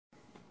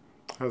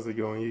How's it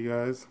going, you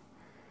guys?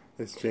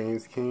 It's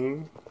James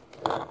King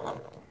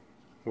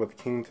with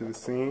King to the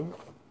Scene.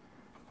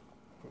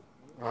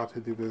 Out to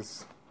do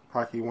this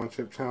Pocky One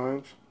Chip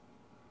Challenge.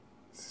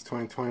 This is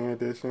 2020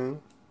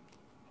 edition.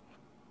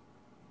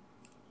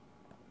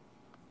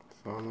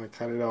 So I'm going to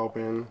cut it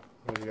open.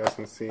 As you guys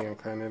can see, I'm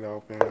cutting it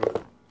open.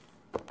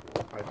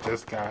 I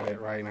just got it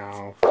right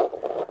now.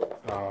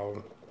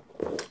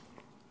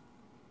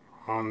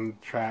 On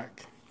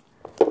track.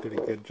 Did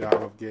a good job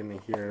of getting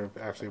it here.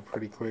 Actually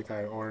pretty quick.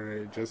 I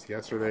ordered it just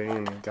yesterday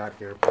and it got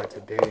here by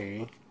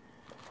today.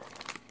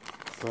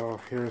 So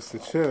here's the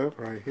chip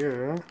right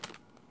here.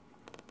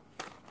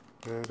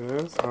 There it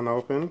is,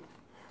 unopened.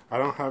 I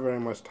don't have very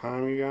much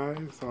time, you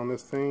guys, on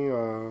this thing.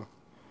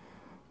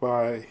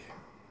 But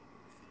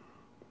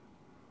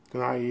do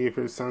not eat if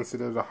you're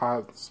sensitive to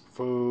hot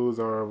foods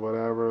or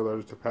whatever,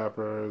 allergic to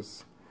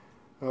peppers.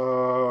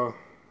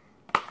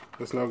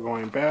 There's no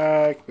going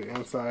back. The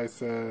inside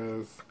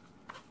says,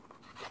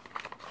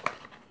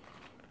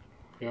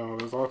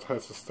 there's all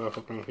types of stuff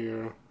up in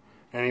here.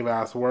 Any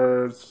last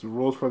words? The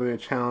rules for the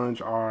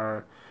challenge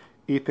are: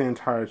 eat the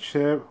entire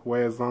chip,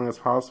 wait as long as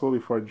possible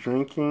before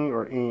drinking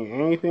or eating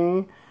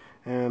anything,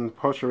 and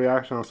post a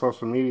reaction on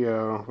social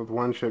media with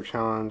One Chip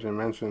Challenge and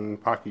mention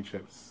Pocky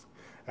Chips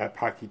at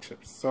Pocky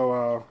Chips.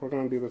 So we're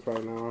gonna do this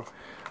right now.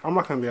 I'm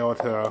not gonna be able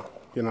to,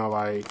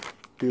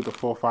 do the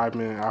full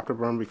 5-minute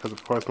afterburn because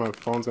of course my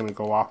phone's gonna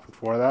go off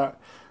before that.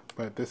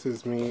 But this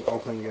is me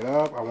opening it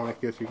up. I want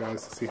to get you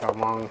guys to see how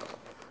long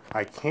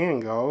I can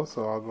go,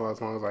 so I'll go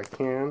as long as I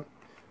can.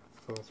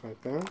 So it's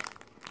right there.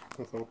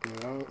 Let's open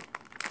it up.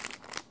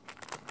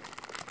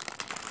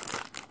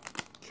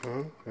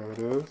 Okay, there it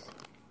is.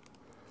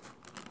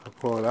 I'll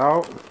pull it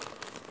out.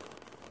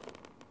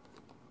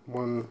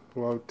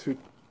 Two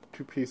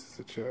pieces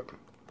of chip.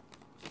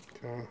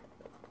 Okay,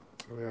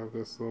 so we have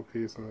this little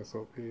piece and this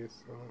little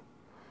piece. So,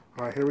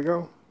 all right, here we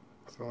go.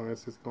 So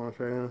it's just going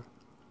straight in.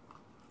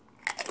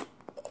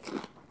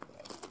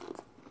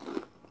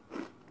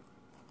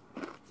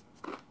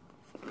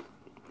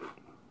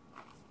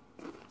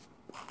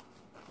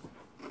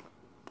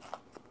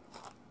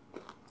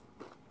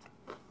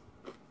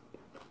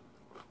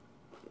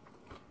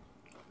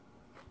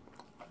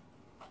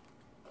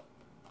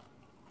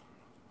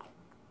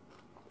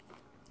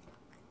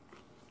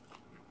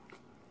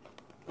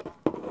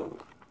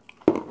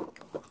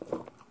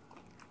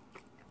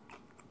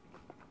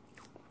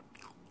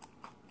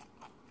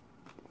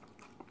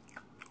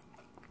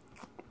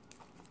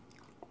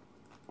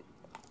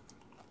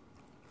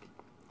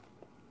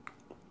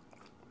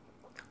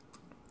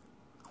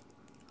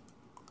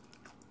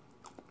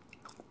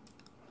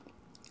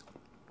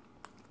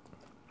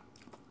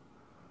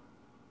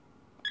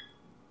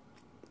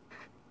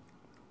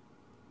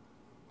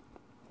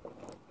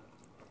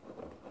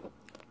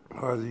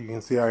 As you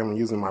can see, I'm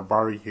using my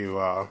barbecue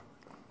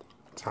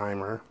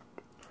timer.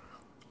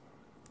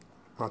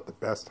 Not the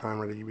best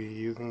timer to be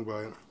using,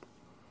 but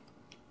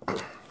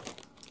the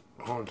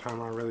only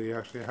time I really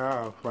actually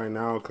have right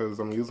now because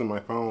I'm using my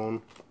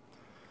phone.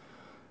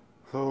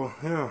 So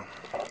yeah,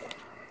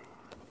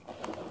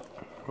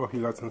 hope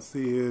you guys can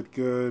see it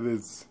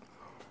good.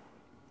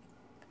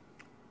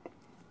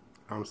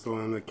 I'm still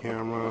in the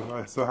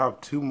camera. I still have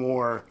 2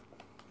 more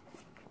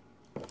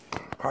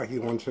Pocky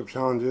One Chip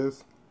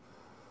challenges.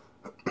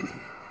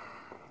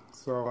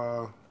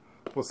 So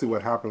we'll see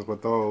what happens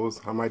with those.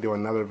 I might do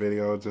another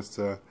video just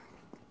to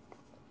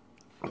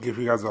give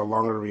you guys a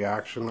longer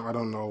reaction. I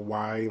don't know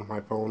why my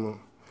phone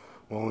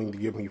will only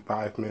give me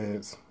 5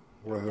 minutes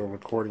worth of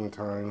recording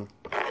time,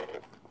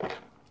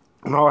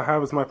 and all I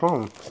have is my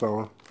phone.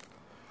 So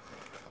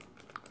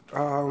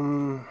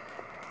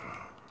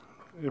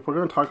if we're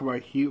going to talk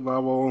about heat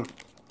level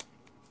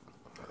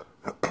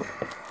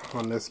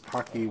on this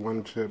Pocky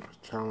One Chip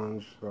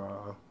challenge,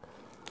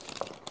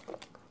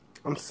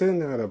 I'm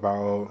sitting at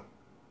about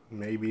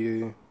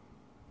maybe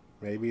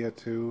a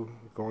 2,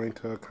 going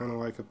to kind of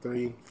like a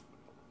 3.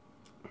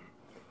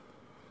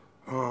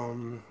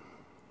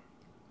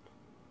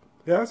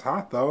 Yeah, it's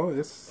hot though.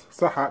 It's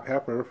a hot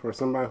pepper. For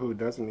somebody who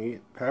doesn't eat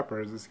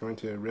peppers, it's going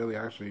to really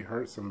actually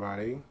hurt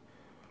somebody.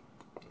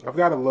 I've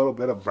got a little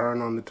bit of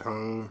burn on the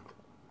tongue.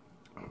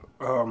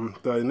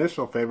 The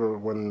initial flavor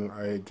when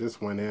I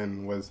just went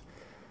in was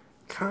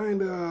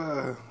kind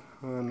of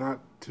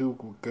not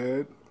too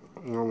good.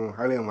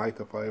 I didn't like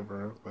the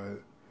flavor,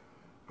 but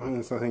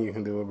there's nothing you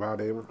can do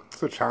about it.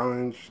 It's a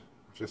challenge.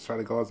 Just try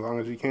to go as long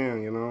as you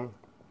can,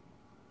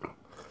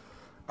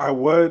 I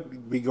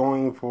would be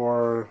going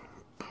for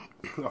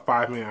a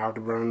 5-minute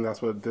afterburn.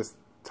 That's what this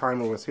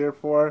timer was here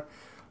for.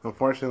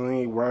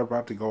 Unfortunately, we're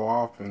about to go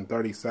off in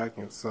 30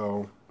 seconds,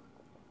 so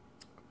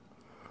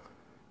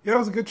yeah, it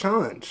was a good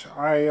challenge.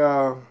 I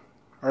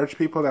urge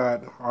people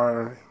that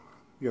are,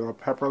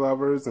 pepper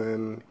lovers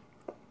and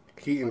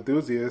heat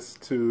enthusiasts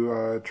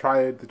to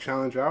try the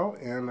challenge out,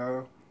 and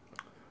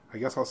I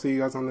guess I'll see you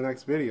guys on the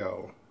next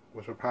video,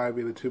 which will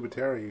probably be the Tuba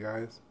Terra, you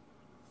guys.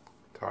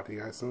 Talk to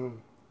you guys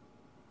soon.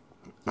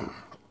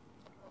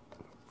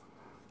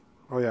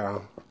 Oh yeah,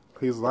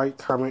 please like,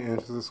 comment,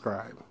 and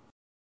subscribe.